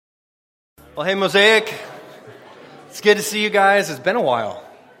Well, hey, Mosaic. It's good to see you guys. It's been a while.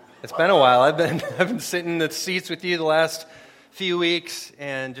 I've been sitting in the seats with you the last few weeks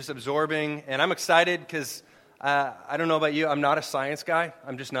and just absorbing. And I'm excited because I don't know about you. I'm not a science guy.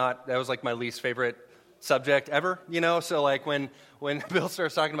 I'm just not. That was like my least favorite subject ever, So like when Bill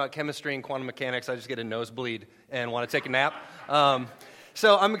starts talking about chemistry and quantum mechanics, I just get a nosebleed and want to take a nap.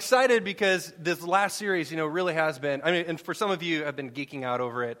 So I'm excited because this last series, really has been, and for some of you have been geeking out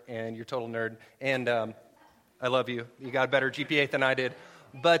over it, and you're a total nerd, and I love you. You got a better GPA than I did.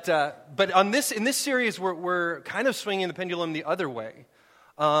 But in this series, we're kind of swinging the pendulum the other way.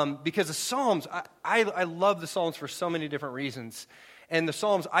 Because the Psalms, I love the Psalms for so many different reasons. And the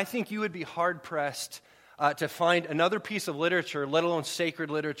Psalms, I think you would be hard-pressed to find another piece of literature, let alone sacred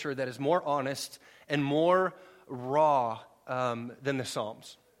literature, that is more honest and more raw than the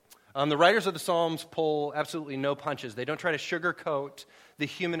Psalms. The writers of the Psalms pull absolutely no punches. They don't try to sugarcoat the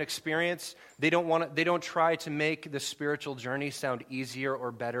human experience. They don't try to make the spiritual journey sound easier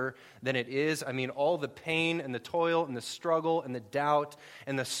or better than it is. All the pain and the toil and the struggle and the doubt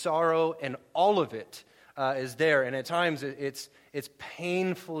and the sorrow and all of it is there. And at times it's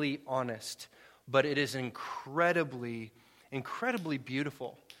painfully honest, but it is incredibly, incredibly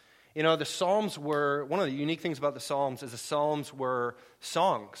beautiful. The Psalms were, one of the unique things about the Psalms is the Psalms were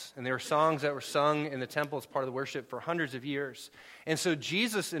songs. And they were songs that were sung in the temple as part of the worship for hundreds of years. And so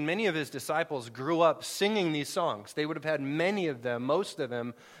Jesus and many of his disciples grew up singing these songs. They would have had many of them, most of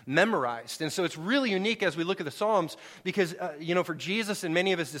them, memorized. And so it's really unique as we look at the Psalms because, for Jesus and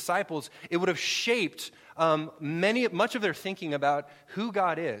many of his disciples, it would have shaped much of their thinking about who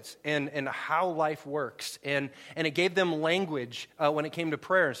God is and how life works. And it gave them language when it came to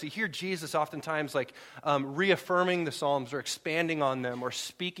prayer. So you hear Jesus oftentimes reaffirming the Psalms or expanding on them or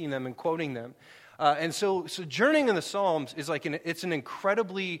speaking them and quoting them. And so journeying in the Psalms is it's an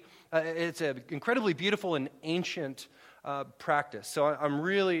incredibly beautiful and ancient practice. So I'm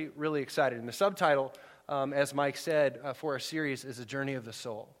really, really excited. And the subtitle, as Mike said, for our series is A Journey of the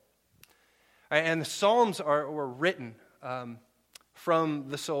Soul. And the Psalms were written from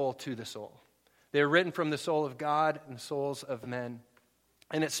the soul to the soul. They're written from the soul of God and the souls of men.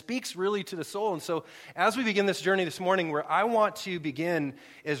 And it speaks really to the soul. And so as we begin this journey this morning, where I want to begin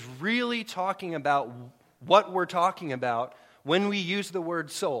is really talking about what we're talking about when we use the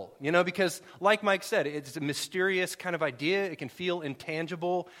word soul. Because like Mike said, it's a mysterious kind of idea. It can feel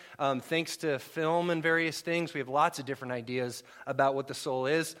intangible. Thanks to film and various things, we have lots of different ideas about what the soul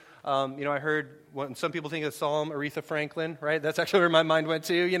is. I heard when some people think of the Psalm, Aretha Franklin, right? That's actually where my mind went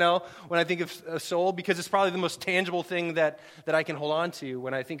to, when I think of a soul, because it's probably the most tangible thing that I can hold on to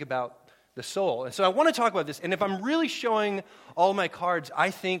when I think about the soul. And so I want to talk about this. And if I'm really showing all my cards, I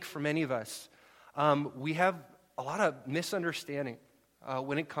think for many of us, we have a lot of misunderstanding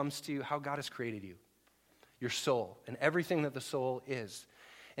when it comes to how God has created you, your soul, and everything that the soul is.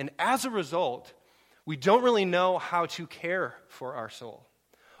 And as a result, we don't really know how to care for our soul,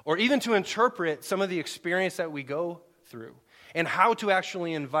 or even to interpret some of the experience that we go through, and how to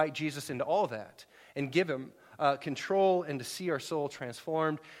actually invite Jesus into all that, and give him control, and to see our soul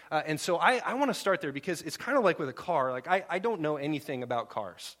transformed. And so I want to start there, because it's kind of like with a car. I don't know anything about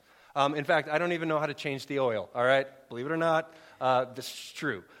cars. In fact, I don't even know how to change the oil, all right? Believe it or not, this is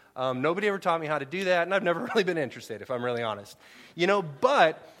true. Nobody ever taught me how to do that, and I've never really been interested, if I'm really honest.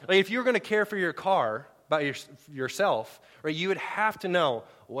 But if you're going to care for your car by yourself, right, you would have to know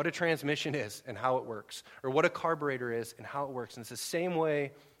what a transmission is and how it works, or what a carburetor is and how it works. And it's the same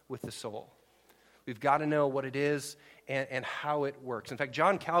way with the soul. We've got to know what it is and how it works. In fact,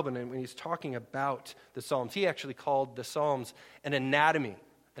 John Calvin, when he's talking about the Psalms, he actually called the Psalms an anatomy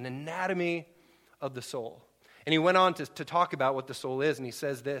of the soul. And he went on to talk about what the soul is, and he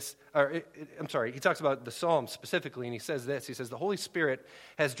says this, he talks about the Psalms specifically, and he says this. He says, the Holy Spirit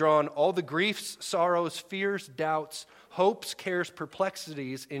has drawn all the griefs, sorrows, fears, doubts, hopes, cares,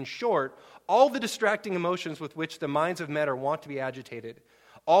 perplexities, in short, all the distracting emotions with which the minds of men are wont to be agitated.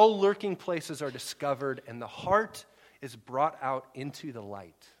 All lurking places are discovered, and the heart is brought out into the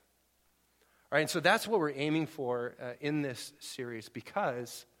light. All right, and so that's what we're aiming for in this series,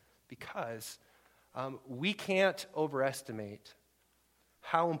 because we can't overestimate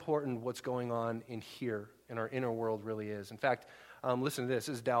how important what's going on in here, in our inner world, really is. In fact, listen to this.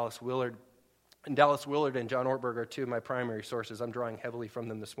 This is Dallas Willard. And Dallas Willard and John Ortberg are two of my primary sources. I'm drawing heavily from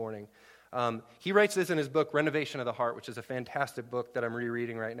them this morning. He writes this in his book, Renovation of the Heart, which is a fantastic book that I'm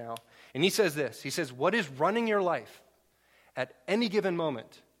rereading right now. And he says this. He says, what is running your life at any given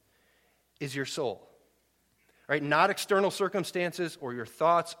moment is your soul. Right? Not external circumstances or your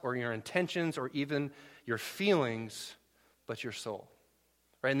thoughts or your intentions or even your feelings, but your soul.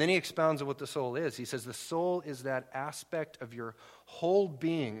 Right? And then he expounds on what the soul is. He says the soul is that aspect of your whole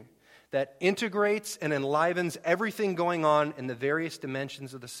being that integrates and enlivens everything going on in the various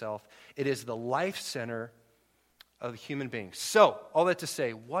dimensions of the self. It is the life center of human beings. So, all that to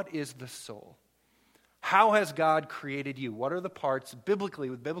say, what is the soul? How has God created you? What are the parts, biblically,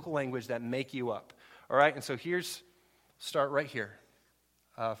 with biblical language, that make you up? All right, and so start right here.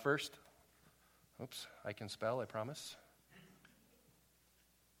 First, I can spell, I promise.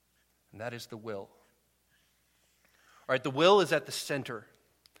 And that is the will. All right, the will is at the center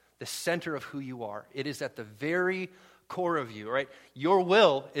of who you are. It is at the very core of you, right? Your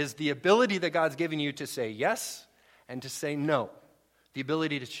will is the ability that God's given you to say yes and to say no. The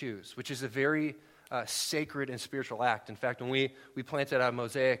ability to choose, which is a very sacred and spiritual act. In fact, when we planted out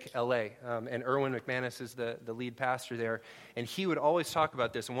Mosaic LA, and Erwin McManus is the lead pastor there, and he would always talk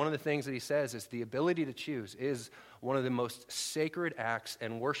about this, and one of the things that he says is the ability to choose is one of the most sacred acts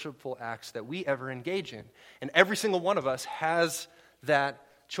and worshipful acts that we ever engage in. And every single one of us has that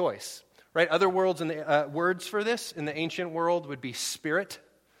choice, right? Other words for this in the ancient world would be spirit.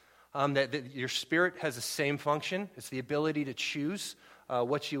 That your spirit has the same function. It's the ability to choose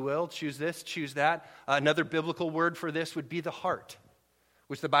what you will. Choose this, choose that. Another biblical word for this would be the heart,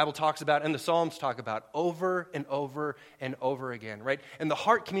 which the Bible talks about and the Psalms talk about over and over and over again, right? And the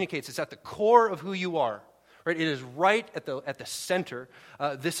heart communicates. It's at the core of who you are, right? It is right at the center,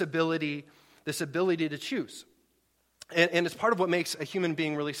 this ability to choose. And it's part of what makes a human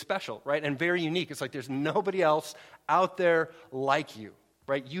being really special, right? And very unique. It's like there's nobody else out there like you,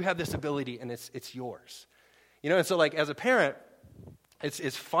 right? You have this ability and it's yours. And so like as a parent,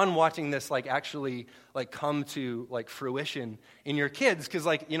 it's fun watching this like actually like come to like fruition in your kids because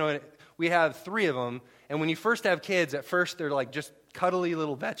like, we have 3 of them, and when you first have kids, at first they're like just cuddly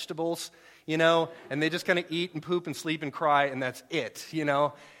little vegetables, and they just kind of eat and poop and sleep and cry, and that's it,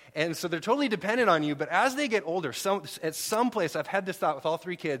 And so they're totally dependent on you, but as they get older, at some place, I've had this thought with all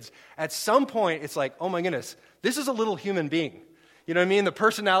 3 kids, at some point it's like, oh my goodness, this is a little human being. You know what I mean? The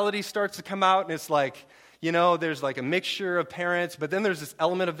personality starts to come out, and it's like, there's like a mixture of parents, but then there's this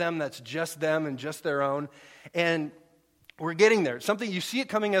element of them that's just them and just their own. And we're getting there. Something, you see it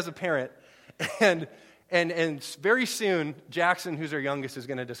coming as a parent, and very soon, Jackson, who's our youngest, is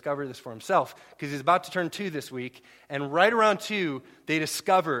going to discover this for himself because he's about to turn 2 this week. And right around 2, they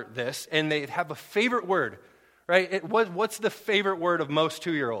discover this, and they have a favorite word, right? What's the favorite word of most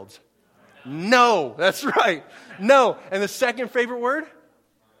 2-year-olds? No, that's right. No. And the second favorite word?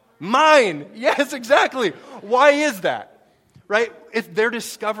 Mine. Yes, exactly. Why is that? Right? They're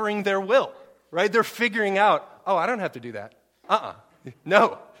discovering their will, right? They're figuring out, oh, I don't have to do that.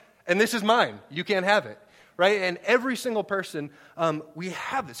 No. And this is mine. You can't have it, right? And every single person, we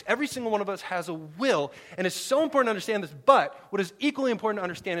have this. Every single one of us has a will, and it's so important to understand this. But what is equally important to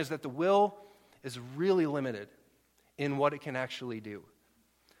understand is that the will is really limited in what it can actually do.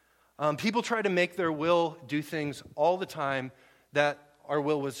 People try to make their will do things all the time that our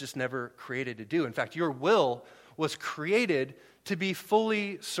will was just never created to do. In fact, your will was created to be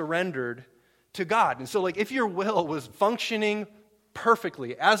fully surrendered to God. And so, like, if your will was functioning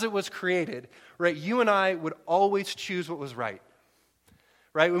perfectly as it was created, right, you and I would always choose what was right,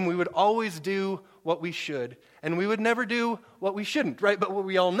 when we would always do what we should, and we would never do what we shouldn't, right? But what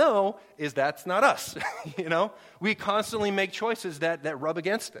we all know is that's not us, We constantly make choices that rub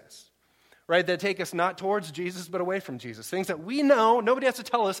against this, right? That take us not towards Jesus, but away from Jesus. Things that we know, nobody has to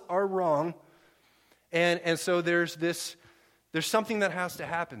tell us, are wrong. And so there's something that has to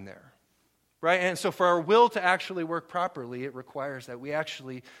happen there. Right? And so for our will to actually work properly, it requires that we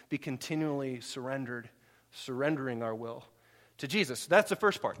actually be continually surrendering our will to Jesus. So that's the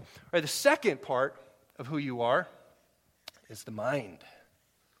first part. Right, the second part of who you are is the mind.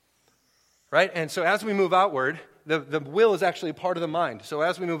 Right? And so as we move outward, the will is actually a part of the mind. So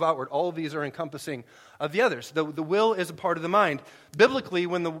as we move outward, all of these are encompassing of the others. The will is a part of the mind. Biblically,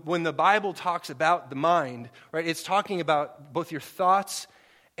 when the Bible talks about the mind, right, it's talking about both your thoughts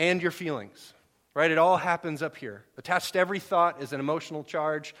and your feelings, right? It all happens up here. Attached to every thought is an emotional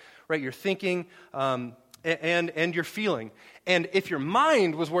charge, right? You're thinking and you're feeling. And if your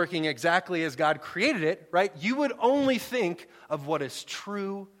mind was working exactly as God created it, right, you would only think of what is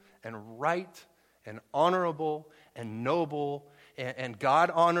true and right and honorable and noble and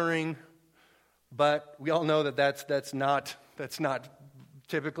God-honoring. But we all know that that's not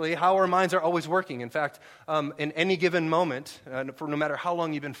typically how our minds are always working. In fact, in any given moment, for no matter how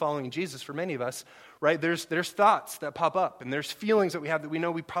long you've been following Jesus, for many of us, right, there's thoughts that pop up, and there's feelings that we have that we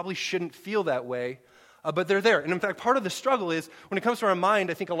know we probably shouldn't feel that way, but they're there. And in fact, part of the struggle is, when it comes to our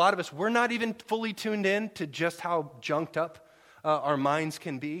mind, I think a lot of us, we're not even fully tuned in to just how junked up our minds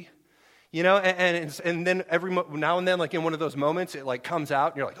can be. And then now and then, like in one of those moments, it like comes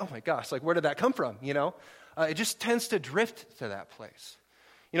out, and you're like, oh my gosh, like where did that come from? It just tends to drift to that place.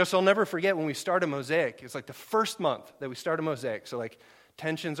 So I'll never forget when we started Mosaic. It's like the first month that we started Mosaic. So like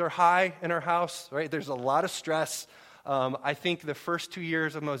tensions are high in our house, right? There's a lot of stress. I think the first 2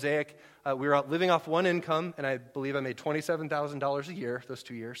 years of Mosaic, we were out living off one income, and I believe I made $27,000 a year those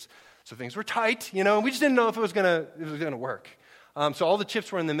 2 years. So things were tight, and we just didn't know if it was gonna work. So all the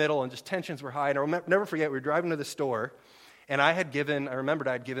chips were in the middle, and just tensions were high. And I'll never forget, we were driving to the store, and I remembered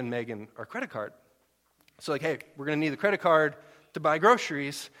I had given Megan our credit card. So like, hey, we're going to need the credit card to buy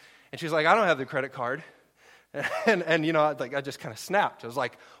groceries. And she's like, I don't have the credit card. And I just kind of snapped. I was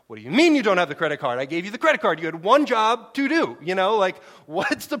like, what do you mean you don't have the credit card? I gave you the credit card. You had one job to do.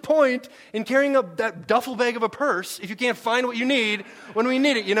 What's the point in carrying that duffel bag of a purse if you can't find what you need when we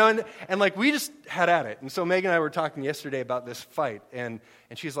need it, And we just had at it. And so Megan and I were talking yesterday about this fight. And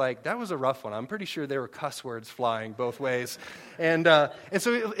she's like, that was a rough one. I'm pretty sure there were cuss words flying both ways. And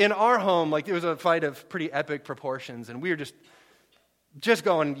so in our home, it was a fight of pretty epic proportions. And we were just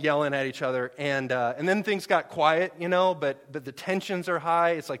going yelling at each other, and then things got quiet, but the tensions are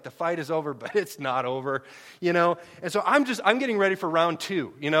high. It's like the fight is over, but it's not over, And so I'm getting ready for round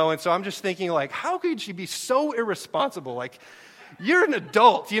 2, and so I'm just thinking, how could she be so irresponsible? You're an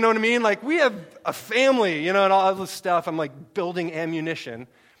adult, you know what I mean? We have a family, and all this stuff. I'm building ammunition,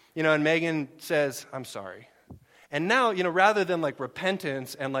 and Megan says, I'm sorry. And now, rather than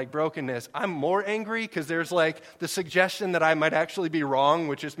repentance and brokenness, I'm more angry because there's the suggestion that I might actually be wrong,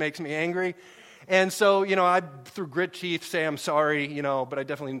 which just makes me angry. And so, I, through grit teeth, say I'm sorry, but I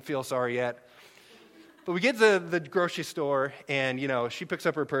definitely didn't feel sorry yet. But we get to the grocery store, and, she picks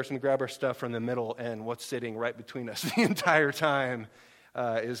up her purse and grabs her stuff from the middle, and what's sitting right between us the entire time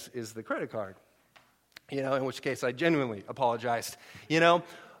is the credit card. In which case I genuinely apologized,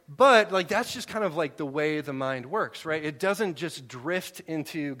 But, that's just kind of the way the mind works, right? It doesn't just drift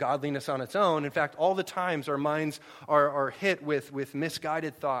into godliness on its own. In fact, all the times our minds are hit with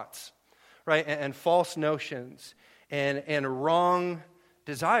misguided thoughts, right? And false notions and wrong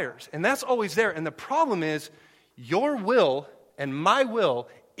desires. And that's always there. And the problem is your will and my will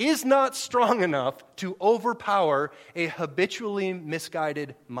is not strong enough to overpower a habitually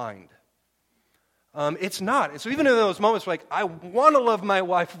misguided mind. It's not. So even in those moments, I want to love my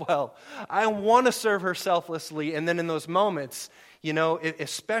wife well. I want to serve her selflessly. And then in those moments,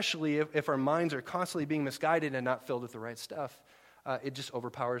 especially if our minds are constantly being misguided and not filled with the right stuff, it just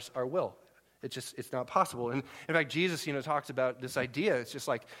overpowers our will. It's not possible. And in fact, Jesus, talks about this idea. It's just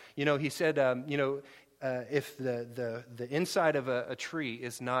he said, if the inside of a tree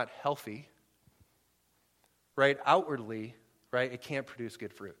is not healthy, right, outwardly, right, it can't produce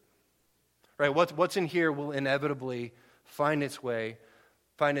good fruit. Right, what's in here will inevitably find its way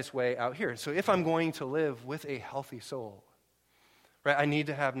out here. So if I'm going to live with a healthy soul, right, I need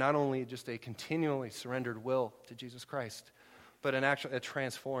to have not only just a continually surrendered will to Jesus Christ, but a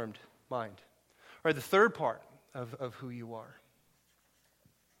transformed mind. Right, the third part of who you are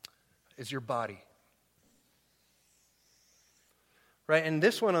is your body. Right, and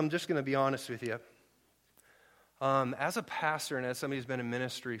this one I'm just going to be honest with you. As a pastor and as somebody who's been in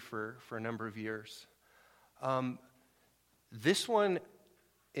ministry for a number of years, this one,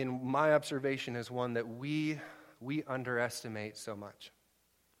 in my observation, is one that we underestimate so much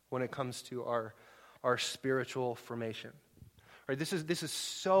when it comes to our spiritual formation. Right? This is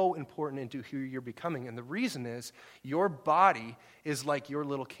so important into who you're becoming, and the reason is your body is like your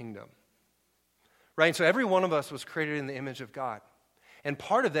little kingdom. Right? And so every one of us was created in the image of God. And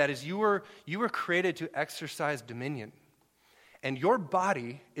part of that is you were created to exercise dominion. And your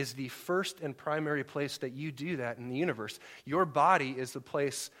body is the first and primary place that you do that in the universe. Your body is the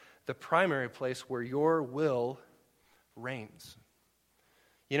primary place where your will reigns.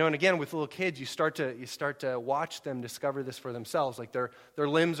 And again, with little kids, you start to watch them discover this for themselves. Their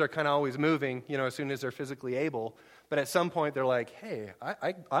limbs are kind of always moving, as soon as they're physically able. But at some point, they're like, hey,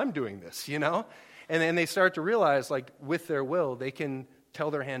 I'm doing this, And then they start to realize, with their will, they can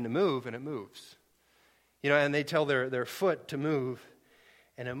tell their hand to move, and it moves. And they tell their foot to move,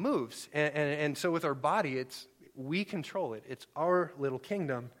 and it moves. And so with our body, we control it. It's our little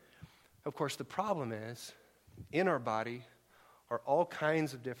kingdom. Of course, the problem is, in our body are all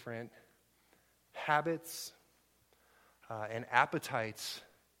kinds of different habits and appetites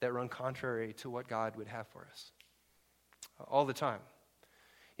that run contrary to what God would have for us. All the time.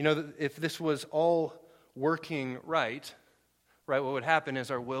 If this was all working right, what would happen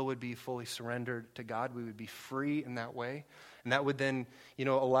is our will would be fully surrendered to God. We would be free in that way. And that would then,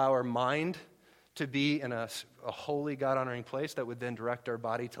 allow our mind to be in a holy, God-honoring place that would then direct our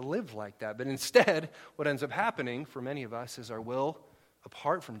body to live like that. But instead, what ends up happening for many of us is our will,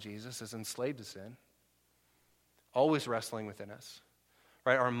 apart from Jesus, is enslaved to sin, always wrestling within us.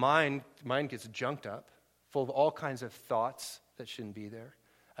 Right? Our mind gets junked up, full of all kinds of thoughts that shouldn't be there,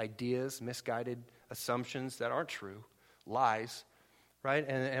 ideas, misguided assumptions that aren't true, lies, right?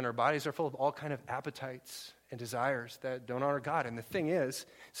 And our bodies are full of all kind of appetites and desires that don't honor God. And the thing is,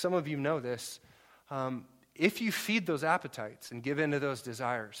 some of you know this, if you feed those appetites and give in to those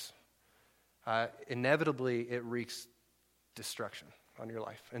desires, inevitably it wreaks destruction on your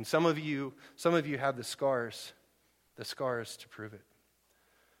life. And some of you have the scars to prove it.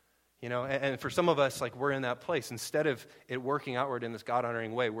 You know, and for some of us, like, we're in that place. Instead of it working outward in this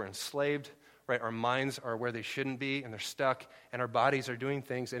God-honoring way, we're enslaved, right? Our minds are where they shouldn't be, and they're stuck, and our bodies are doing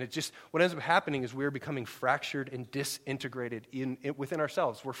things. And what ends up happening is we're becoming fractured and disintegrated within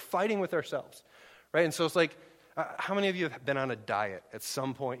ourselves. We're fighting with ourselves, right? And so it's like, how many of you have been on a diet? At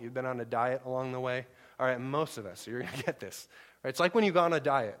some point, you've been on a diet along the way? All right, most of us, you're going to get this. Right? It's like when you go on a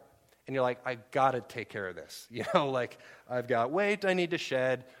diet. And you're like, I got to take care of this. You know, like, I've got weight I need to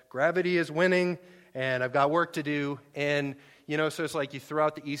shed, gravity is winning, and I've got work to do. And, you know, so it's like you throw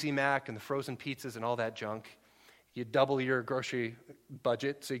out the Easy Mac and the frozen pizzas and all that junk. You double your grocery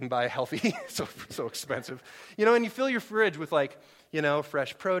budget so you can buy healthy, so expensive. You know, and you fill your fridge with, like, you know,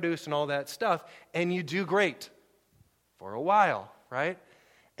 fresh produce and all that stuff, and you do great for a while, right?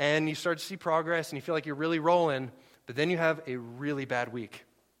 And you start to see progress, and you feel like you're really rolling, but then you have a really bad week.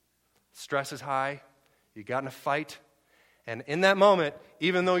 Stress is high, you got in a fight, and in that moment,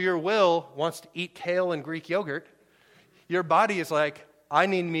 even though your will wants to eat kale and Greek yogurt, your body is like, I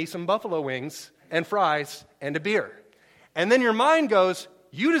need me some buffalo wings and fries and a beer. And then your mind goes,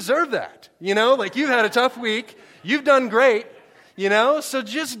 you deserve that. You know, like, you've had a tough week, you've done great, you know, so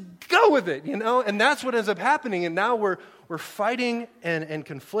just go with it, you know. And that's what ends up happening, and now we're fighting and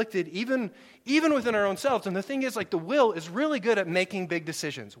conflicted even within our own selves. And the thing is, like, the will is really good at making big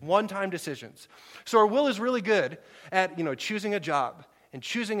decisions, one-time decisions. So our will is really good at, you know, choosing a job and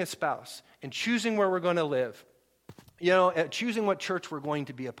choosing a spouse and choosing where we're going to live, you know, at choosing what church we're going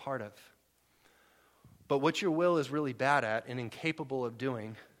to be a part of. But what your will is really bad at and incapable of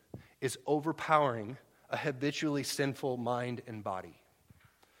doing is overpowering a habitually sinful mind and body.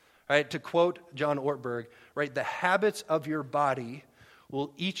 Right? To quote John Ortberg, right, the habits of your body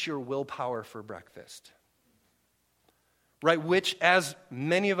will eat your willpower for breakfast. Right? Which, as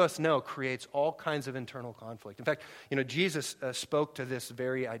many of us know, creates all kinds of internal conflict. In fact, you know, Jesus spoke to this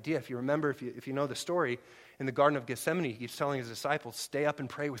very idea. If you remember, if you know the story, in the Garden of Gethsemane, he's telling his disciples, stay up and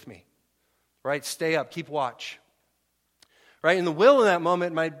pray with me. Right? Stay up, keep watch. Right? And the will in that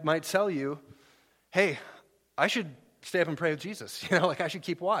moment might tell you, hey, I should stay up and pray with Jesus. You know, like, I should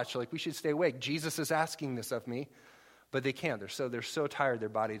keep watch. Like, we should stay awake. Jesus is asking this of me. But they can't. They're so tired, their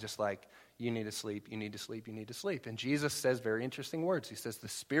body just like, you need to sleep, you need to sleep, you need to sleep. And Jesus says very interesting words. He says, the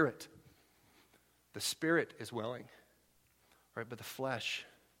spirit is willing. Right? But the flesh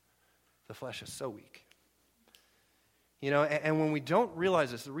is so weak. You know, and when we don't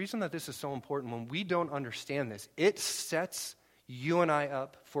realize this, the reason that this is so important, when we don't understand this, it sets you and I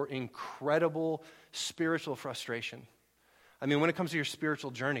up for incredible spiritual frustration. I mean, when it comes to your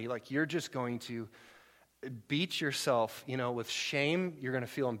spiritual journey, like, you're just going to beat yourself, you know, with shame. You're going to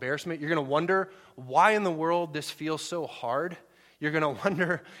feel embarrassment. You're going to wonder why in the world this feels so hard. You're going to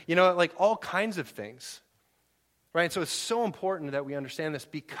wonder, you know, like, all kinds of things. Right? And so it's so important that we understand this,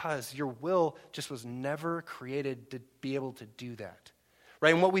 because your will just was never created to be able to do that.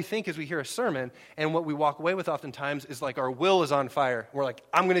 Right? And what we think is we hear a sermon, and what we walk away with oftentimes is like our will is on fire. We're like,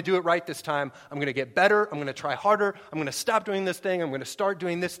 I'm going to do it right this time. I'm going to get better. I'm going to try harder. I'm going to stop doing this thing. I'm going to start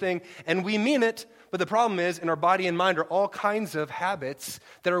doing this thing. And we mean it, but the problem is, in our body and mind are all kinds of habits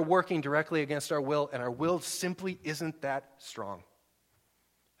that are working directly against our will, and our will simply isn't that strong.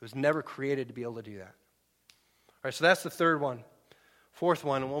 It was never created to be able to do that. All right, so that's the third one. Fourth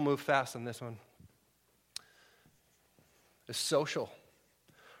one, and we'll move fast on this one, is social.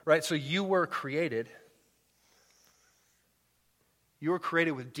 Right, so you were created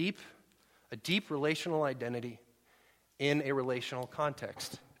with a deep relational identity in a relational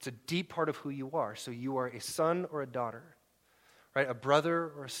context. It's a deep part of who you are. So you are a son or a daughter, right? A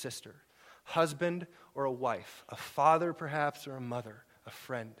brother or a sister, husband or a wife, a father perhaps or a mother, a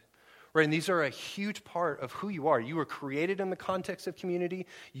friend. Right, and these are a huge part of who you are. You were created in the context of community.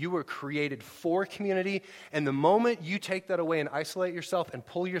 You were created for community. And the moment you take that away and isolate yourself and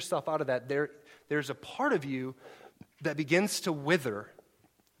pull yourself out of that, there's a part of you that begins to wither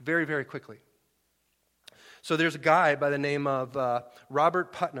very, very quickly. So there's a guy by the name of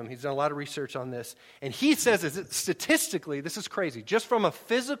Robert Putnam. He's done a lot of research on this. And he says that statistically, this is crazy, just from a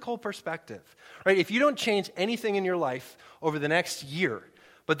physical perspective, right? If you don't change anything in your life over the next year,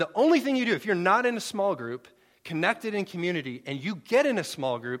 but the only thing you do, if you're not in a small group, connected in community, and you get in a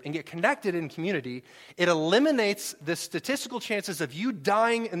small group and get connected in community, it eliminates the statistical chances of you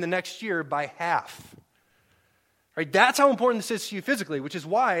dying in the next year by half. Right? That's how important this is to you physically, which is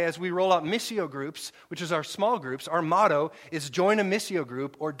why as we roll out Missio groups, which is our small groups, our motto is join a Missio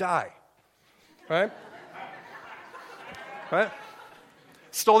group or die. Right? Right?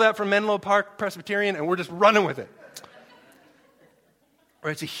 Stole that from Menlo Park Presbyterian, and we're just running with it.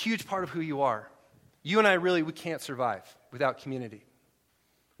 Right? It's a huge part of who you are. You and I we can't survive without community.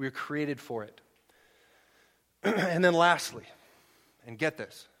 We are created for it. And then lastly, and get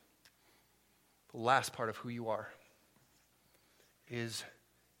this, the last part of who you are is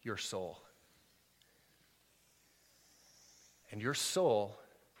your soul. And your soul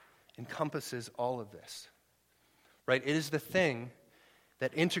encompasses all of this, right? It is the thing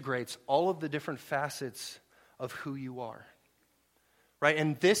that integrates all of the different facets of who you are, right?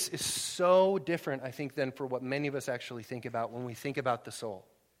 And this is so different, I think, than for what many of us actually think about when we think about the soul.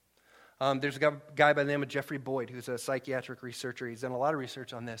 There's a guy by the name of Jeffrey Boyd, who's a psychiatric researcher. He's done a lot of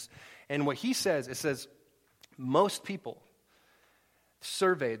research on this. And what he says, it says most people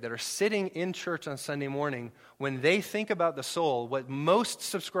surveyed that are sitting in church on Sunday morning, when they think about the soul, what most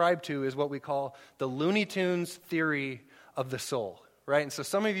subscribe to is what we call the Looney Tunes theory of the soul, right? And so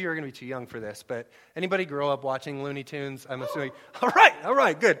some of you are going to be too young for this, but anybody grow up watching Looney Tunes? I'm assuming, all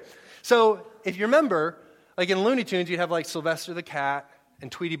right, good. So if you remember, like in Looney Tunes, you'd have like Sylvester the cat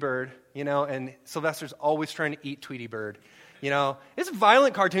and Tweety Bird, and Sylvester's always trying to eat Tweety Bird, It's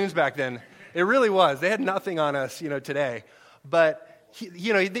violent cartoons back then. It really was. They had nothing on us, today. But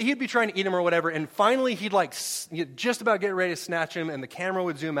he'd be trying to eat him or whatever, and finally he'd just about get ready to snatch him, and the camera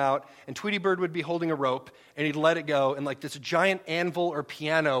would zoom out, and Tweety Bird would be holding a rope, and he'd let it go, and like this giant anvil or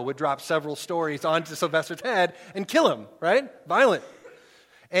piano would drop several stories onto Sylvester's head and kill him, right? Violent.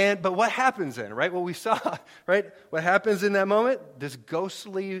 But what happens then, right? What we saw, right? What happens in that moment? This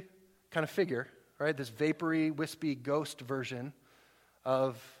ghostly kind of figure, right? This vapory, wispy ghost version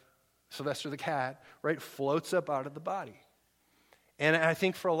of Sylvester the cat, right? Floats up out of the body. And I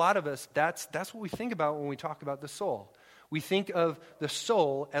think for a lot of us, that's what we think about when we talk about the soul. We think of the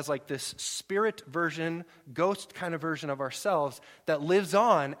soul as like this spirit version, ghost kind of version of ourselves that lives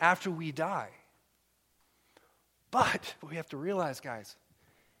on after we die. But what we have to realize, guys,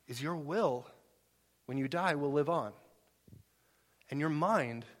 is your will, when you die, will live on. And your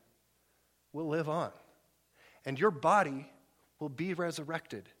mind will live on. And your body will be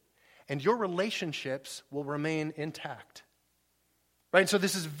resurrected. And your relationships will remain intact. Right? So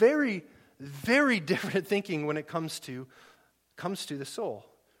this is very, very different thinking when it comes to the soul.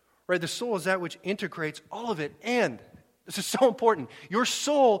 Right? The soul is that which integrates all of it. And this is so important. Your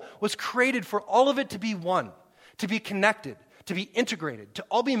soul was created for all of it to be one, to be connected, to be integrated, to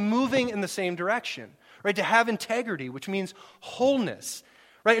all be moving in the same direction. Right? To have integrity, which means wholeness.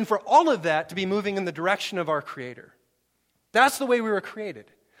 Right? And for all of that to be moving in the direction of our Creator. That's the way we were created.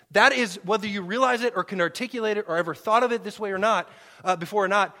 That is, whether you realize it or can articulate it or ever thought of it this way or not, before or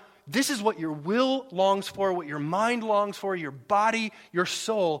not, this is what your will longs for, what your mind longs for, your body, your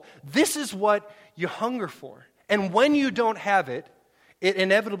soul. This is what you hunger for. And when you don't have it, it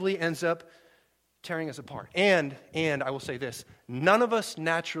inevitably ends up tearing us apart. And I will say this, none of us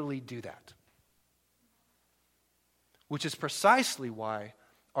naturally do that. Which is precisely why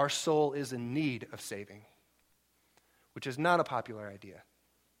our soul is in need of saving. Which is not a popular idea.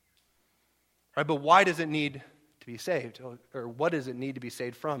 Right, but why does it need to be saved? Or what does it need to be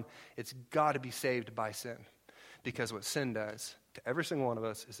saved from? It's got to be saved by sin. Because what sin does to every single one of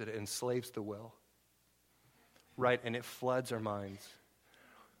us is that it enslaves the will. Right? And it floods our minds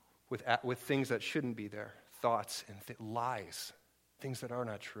with things that shouldn't be there. Thoughts and lies. Things that are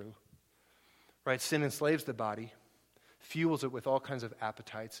not true. Right? Sin enslaves the body. Fuels it with all kinds of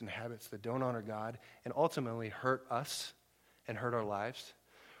appetites and habits that don't honor God. And ultimately hurt us and hurt our lives.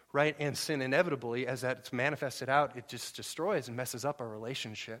 Right? And sin inevitably, as that's manifested out, it just destroys and messes up our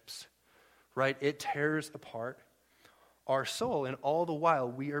relationships. Right? It tears apart our soul. And all the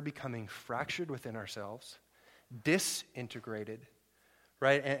while, we are becoming fractured within ourselves, disintegrated,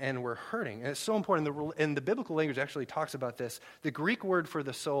 right? And we're hurting. And it's so important. And the biblical language actually talks about this. The Greek word for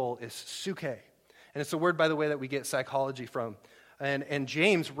the soul is psyche. And it's the word, by the way, that we get psychology from. And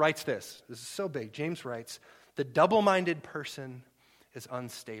James writes this. This is so big. James writes, the double-minded person is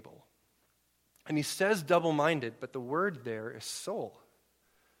unstable. And he says double-minded, but the word there is soul.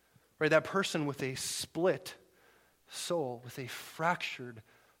 right? That person with a split soul, with a fractured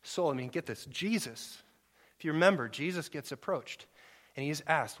soul. I mean, get this, Jesus, if you remember, Jesus gets approached and he's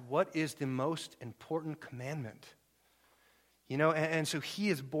asked, what is the most important commandment? You know, and so he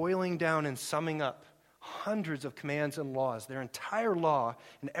is boiling down and summing up hundreds of commands and laws, their entire law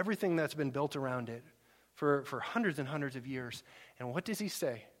and everything that's been built around it for hundreds and hundreds of years. And what does he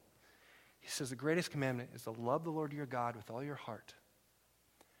say? He says the greatest commandment is to love the Lord your God with all your heart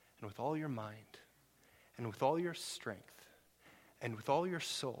and with all your mind and with all your strength and with all your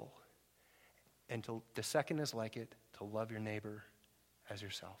soul. And the second is like it, to love your neighbor as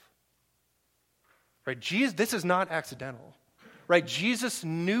yourself. Right? Jesus, this is not accidental. Right? Jesus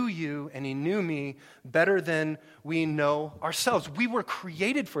knew you and he knew me better than we know ourselves. We were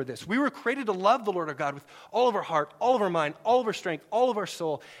created for this. We were created to love the Lord our God with all of our heart, all of our mind, all of our strength, all of our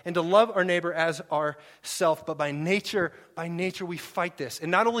soul, and to love our neighbor as ourself. But by nature, we fight this. And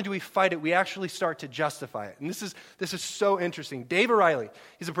not only do we fight it, we actually start to justify it. And this is so interesting. Dave O'Reilly,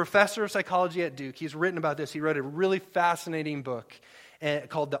 he's a professor of psychology at Duke. He's written about this. He wrote a really fascinating book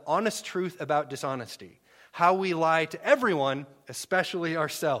called The Honest Truth About Dishonesty. How we lie to everyone, especially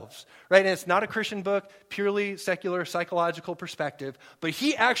ourselves, right? And it's not a Christian book, purely secular, psychological perspective, but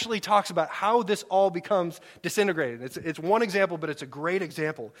he actually talks about how this all becomes disintegrated. It's one example, but it's a great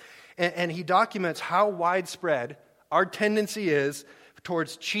example. And he documents how widespread our tendency is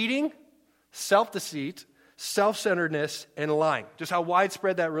towards cheating, self-deceit, self-centeredness, and lying. Just how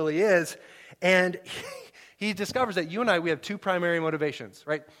widespread that really is. And he discovers that you and I, we have two primary motivations,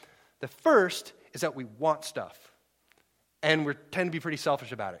 right? The first is that we want stuff. And we tend to be pretty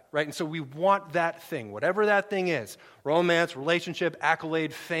selfish about it, right? And so we want that thing, whatever that thing is. Romance, relationship,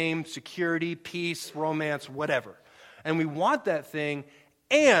 accolade, fame, security, peace, romance, whatever. And we want that thing,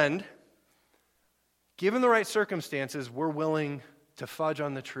 and given the right circumstances, we're willing to fudge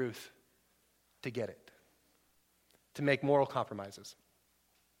on the truth to get it, to make moral compromises.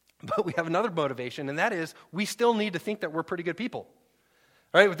 But we have another motivation, and that is we still need to think that we're pretty good people.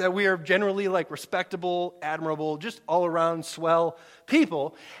 Right, that we are generally like respectable, admirable, just all around swell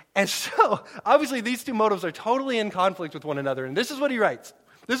people. And so, obviously, these two motives are totally in conflict with one another. And this is what he writes.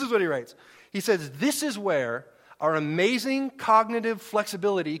 He says, this is where our amazing cognitive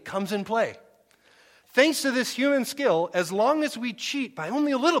flexibility comes in play. Thanks to this human skill, as long as we cheat by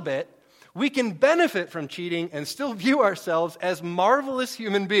only a little bit, we can benefit from cheating and still view ourselves as marvelous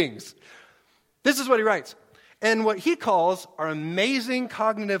human beings. This is what he writes. And what he calls our amazing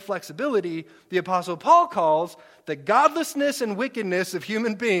cognitive flexibility, the Apostle Paul calls the godlessness and wickedness of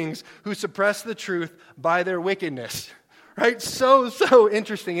human beings who suppress the truth by their wickedness. Right? So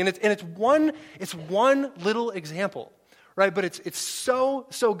interesting. And it's one little example. Right? But it's so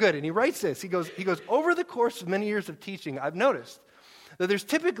good. And he writes this. He goes, over the course of many years of teaching, I've noticed that there's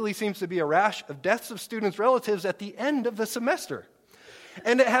typically seems to be a rash of deaths of students' relatives at the end of the semester.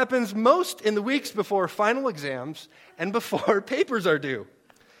 And it happens most in the weeks before final exams and before papers are due.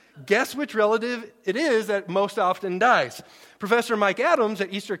 Guess which relative it is that most often dies? Professor Mike Adams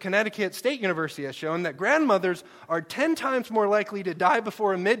at Eastern Connecticut State University has shown that grandmothers are 10 times more likely to die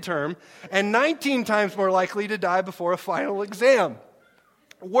before a midterm and 19 times more likely to die before a final exam.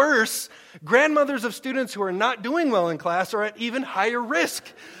 Worse, grandmothers of students who are not doing well in class are at even higher risk.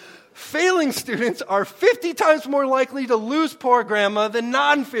 Failing students are 50 times more likely to lose poor grandma than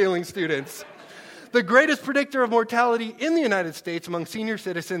non-failing students. The greatest predictor of mortality in the United States among senior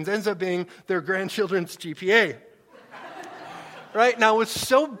citizens ends up being their grandchildren's GPA. Right? Now, what's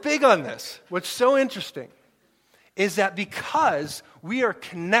so big on this, what's so interesting, is that because we are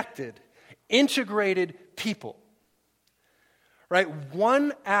connected, integrated people, right?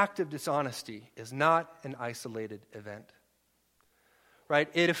 One act of dishonesty is not an isolated event. Right?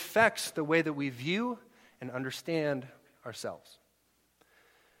 It affects the way that we view and understand ourselves.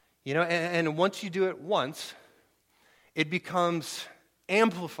 You know, and once you do it once, it becomes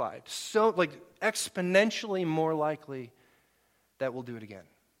amplified, so like exponentially more likely that we'll do it again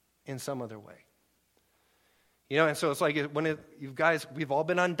in some other way. You know, and so it's like you guys, we've all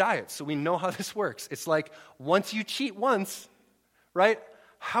been on diets, so we know how this works. It's like once you cheat once, right?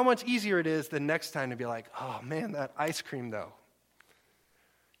 How much easier it is the next time to be like, oh man, that ice cream though.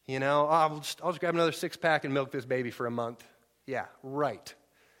 You know, I'll just grab another 6-pack and milk this baby for a month. Yeah, right.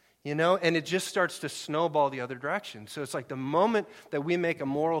 You know, and it just starts to snowball the other direction. So it's like the moment that we make a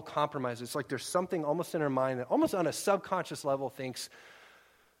moral compromise, it's like there's something almost in our mind that almost on a subconscious level thinks,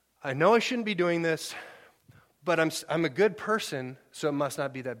 I know I shouldn't be doing this, but I'm a good person, so it must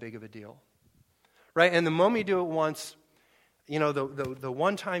not be that big of a deal. Right? And the moment you do it once, you know, the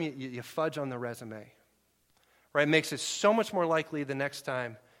one time you fudge on the resume, right, makes it so much more likely the next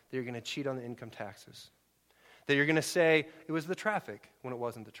time that you're going to cheat on the income taxes, that you're going to say it was the traffic when it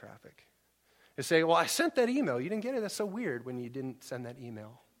wasn't the traffic. You say, well, I sent that email. You didn't get it? That's so weird when you didn't send that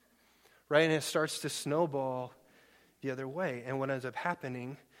email. Right? And it starts to snowball the other way. And what ends up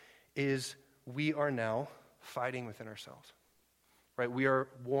happening is we are now fighting within ourselves. Right? We are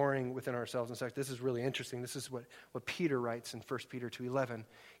warring within ourselves. In fact, this is really interesting. This is what Peter writes in 1 Peter 2:11.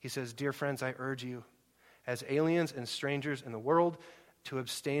 He says, "Dear friends, I urge you, as aliens and strangers in the world, to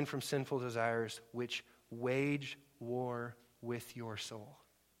abstain from sinful desires which wage war with your soul."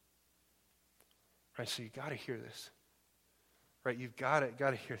 Right? So you got to hear this. Right? You've got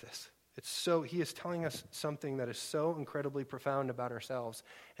to hear this. He is telling us something that is so incredibly profound about ourselves,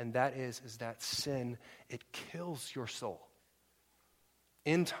 and that is that sin, it kills your soul.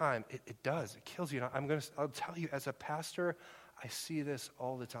 In time, it does. It kills you. I'll tell you, as a pastor, I see this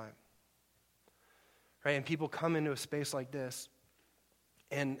all the time. Right? And people come into a space like this,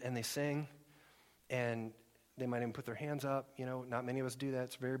 and they sing, and they might even put their hands up. Not many of us do that.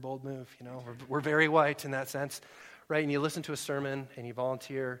 It's a very bold move. We're very white in that sense. Right? And you listen to a sermon, and you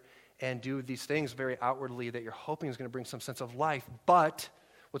volunteer, and do these things very outwardly that you're hoping is going to bring some sense of life. But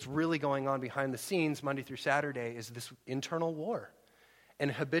what's really going on behind the scenes, Monday through Saturday, is this internal war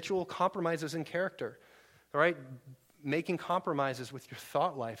and habitual compromises in character. All right? Making compromises with your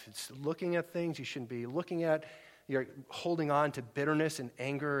thought life. It's looking at things you shouldn't be looking at. You're holding on to bitterness and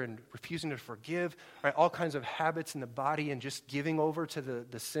anger and refusing to forgive. Right? All kinds of habits in the body and just giving over to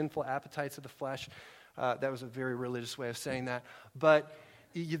the sinful appetites of the flesh. That was a very religious way of saying that. But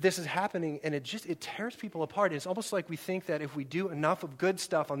this is happening, and it tears people apart. It's almost like we think that if we do enough of good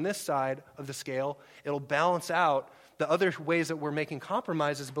stuff on this side of the scale, it'll balance out the other ways that we're making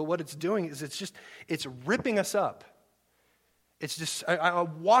compromises. But what it's doing is it's ripping us up. It's just, I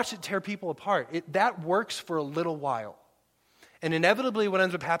watch it tear people apart. That works for a little while. And inevitably what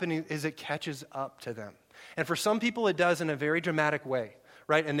ends up happening is it catches up to them. And for some people it does in a very dramatic way.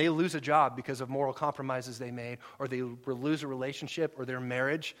 Right? And they lose a job because of moral compromises they made, or they lose a relationship or their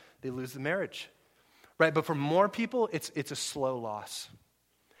marriage, they lose the marriage. Right? But for more people, it's a slow loss.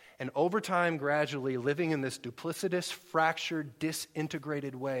 And over time, gradually, living in this duplicitous, fractured,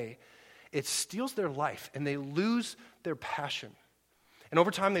 disintegrated way, it steals their life, and they lose their passion. And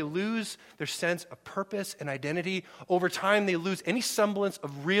over time, they lose their sense of purpose and identity. Over time, they lose any semblance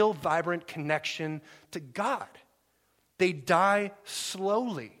of real, vibrant connection to God. They die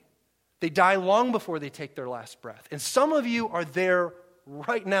slowly. They die long before they take their last breath. And some of you are there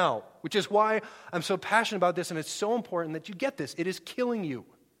right now, which is why I'm so passionate about this, and it's so important that you get this. It is killing you.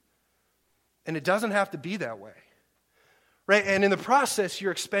 And it doesn't have to be that way. Right? And in the process,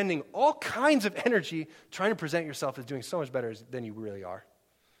 you're expending all kinds of energy trying to present yourself as doing so much better than you really are.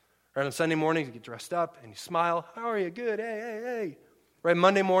 Right? On Sunday mornings, you get dressed up and you smile. How are you? Good. Hey. Right?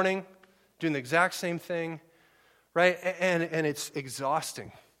 Monday morning, doing the exact same thing. Right? And it's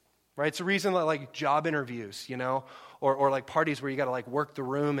exhausting. Right? It's a reason that like job interviews, or like parties where you got to like work the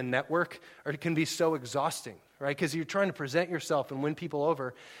room and network, or it can be so exhausting. Right? Because you're trying to present yourself and win people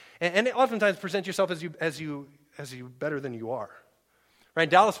over. And oftentimes present yourself as you better than you are. Right?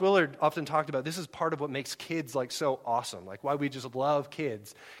 Dallas Willard often talked about this is part of what makes kids like so awesome, like why we just love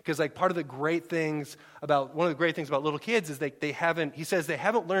kids. Because like one of the great things about little kids is they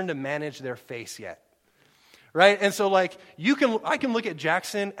haven't learned to manage their face yet. Right? And so like I can look at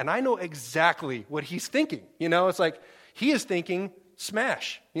Jackson and I know exactly what he's thinking. It's like he is thinking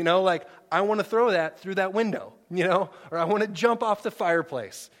smash. Like I want to throw that through that window, or I want to jump off the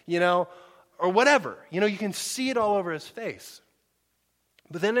fireplace, or whatever. You can see it all over his face.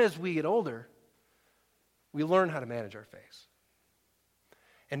 But then as we get older, we learn how to manage our face.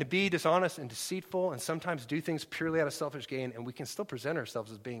 And to be dishonest and deceitful and sometimes do things purely out of selfish gain, and we can still present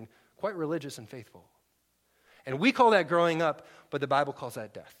ourselves as being quite religious and faithful. And we call that growing up, but the Bible calls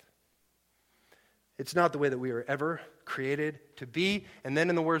that death. It's not the way that we were ever created to be. And then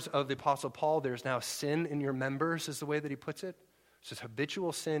in the words of the Apostle Paul, there's now sin in your members, is the way that he puts it. It's just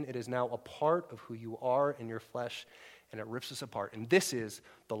habitual sin. It is now a part of who you are in your flesh, and it rips us apart. And this is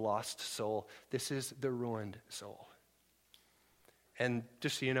the lost soul. This is the ruined soul. And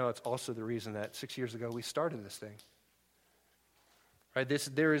just so you know, it's also the reason that 6 years ago we started this thing. Right?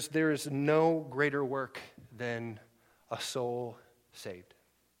 There is no greater work than a soul saved.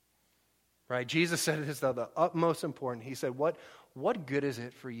 Right? Jesus said it is the utmost important. He said, what good is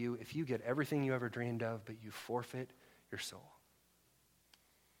it for you if you get everything you ever dreamed of, but you forfeit your soul?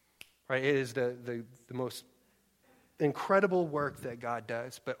 Right? It is the most incredible work that God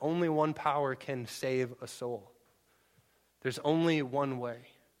does, but only one power can save a soul. There's only one way.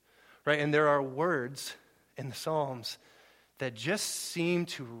 Right? And there are words in the Psalms that just seem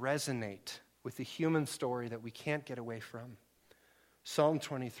to resonate with the human story that we can't get away from. Psalm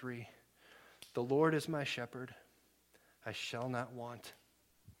 23, the Lord is my shepherd, I shall not want.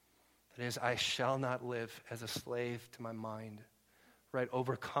 That is, I shall not live as a slave to my mind, right?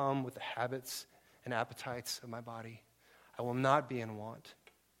 Overcome with the habits and appetites of my body. I will not be in want.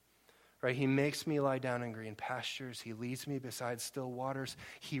 Right? He makes me lie down in green pastures. He leads me beside still waters.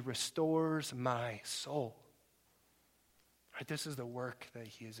 He restores my soul. Right? This is the work that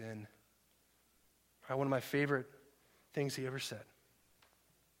he is in. Right? One of my favorite things he ever said.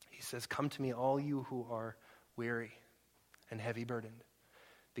 He says, come to me, all you who are weary and heavy burdened,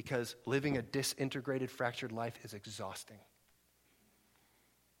 because living a disintegrated, fractured life is exhausting.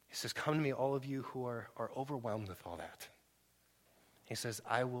 He says, come to me, all of you who are overwhelmed with all that. He says,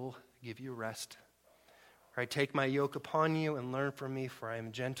 I will give you rest. Right? Take my yoke upon you and learn from me, for I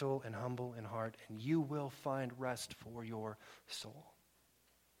am gentle and humble in heart, and you will find rest for your soul.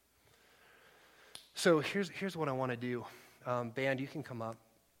 So here's what I want to do. Band, you can come up.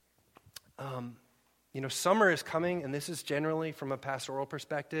 Summer is coming, and this is generally from a pastoral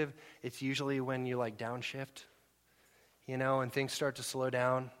perspective. It's usually when you downshift, and things start to slow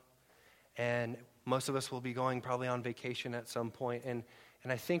down. And most of us will be going probably on vacation at some point. And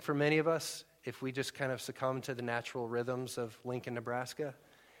I think for many of us, if we just kind of succumb to the natural rhythms of Lincoln, Nebraska,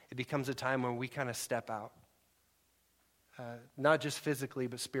 it becomes a time when we kind of step out. Not just physically,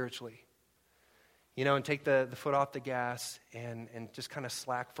 but spiritually. And take the foot off the gas and just kind of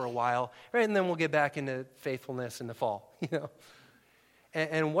slack for a while. Right? And then we'll get back into faithfulness in the fall,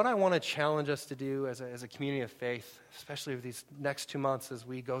 And what I want to challenge us to do as a community of faith, especially with these next 2 months as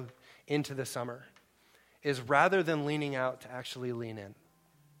we go into the summer, is rather than leaning out, to actually lean in.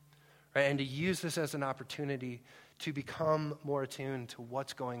 Right? And to use this as an opportunity to become more attuned to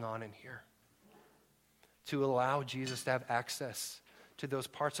what's going on in here. To allow Jesus to have access to those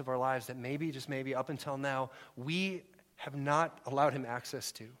parts of our lives that maybe, just maybe up until now, we have not allowed him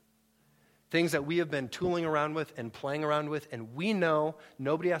access to. Things that we have been tooling around with and playing around with, and we know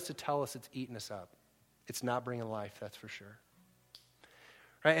nobody has to tell us it's eating us up. It's not bringing life, that's for sure.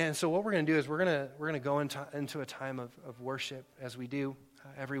 Right? And so what we're going to do is we're going to go into a time of worship as we do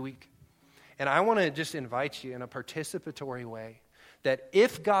every week. And I want to just invite you in a participatory way that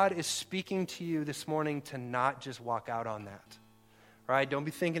if God is speaking to you this morning, to not just walk out on that. Right? Don't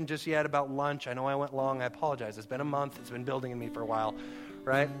be thinking just yet about lunch. I know I went long. I apologize. It's been a month. It's been building in me for a while.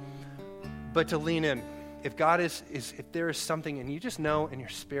 Right? But to lean in. If God if there is something, and you just know in your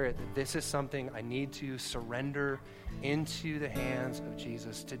spirit that this is something I need to surrender into the hands of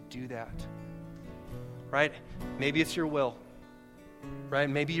Jesus, to do that. Right? Maybe it's your will. Right?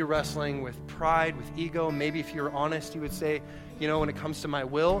 Maybe you're wrestling with pride, with ego.Maybe if you're honest, you would say, when it comes to my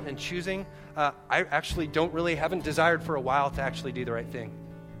will and choosing, I actually haven't desired for a while to actually do the right thing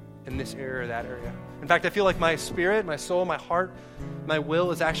in this area or that area. In fact, I feel like my spirit, my soul, my heart, my will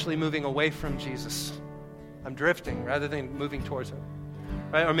is actually moving away from Jesus. I'm drifting rather than moving towards him.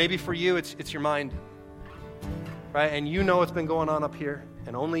 Right? Or maybe for you, it's your mind. Right? And what's been going on up here,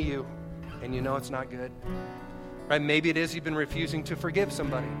 and only you, and it's not good. Right? Maybe it is you've been refusing to forgive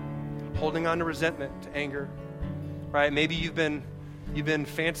somebody, holding on to resentment, to anger. Right? Maybe you've been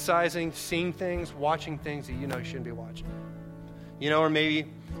fantasizing, seeing things, watching things that you shouldn't be watching. Or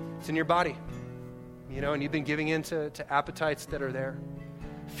maybe it's in your body. And you've been giving in to appetites that are there,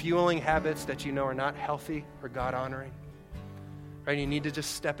 fueling habits that are not healthy or God-honoring. Right? You need to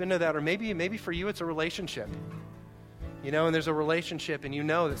just step into that. Or maybe for you it's a relationship. And there's a relationship, and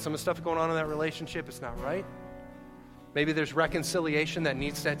that some of the stuff going on in that relationship is not right. Maybe there's reconciliation that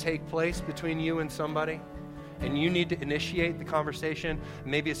needs to take place between you and somebody, and you need to initiate the conversation.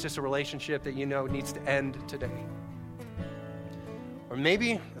 Maybe it's just a relationship that needs to end today. Or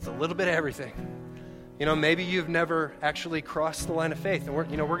maybe it's a little bit of everything. Maybe you've never actually crossed the line of faith, and we're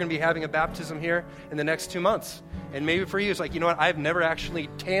going to be having a baptism here in the next 2 months. And maybe for you, it's like, I've never actually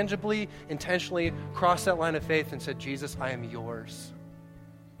tangibly, intentionally crossed that line of faith and said, Jesus, I am yours.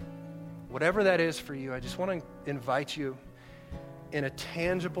 Whatever that is for you, I just want to invite you in a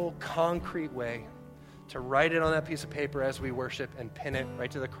tangible, concrete way to write it on that piece of paper as we worship and pin it right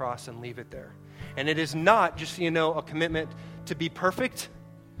to the cross and leave it there. And it is not just, a commitment to be perfect.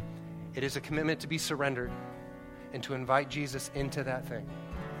 It is a commitment to be surrendered and to invite Jesus into that thing.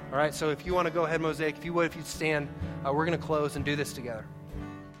 All right, so if you want to go ahead, Mosaic, if you would, if you'd stand, we're going to close and do this together.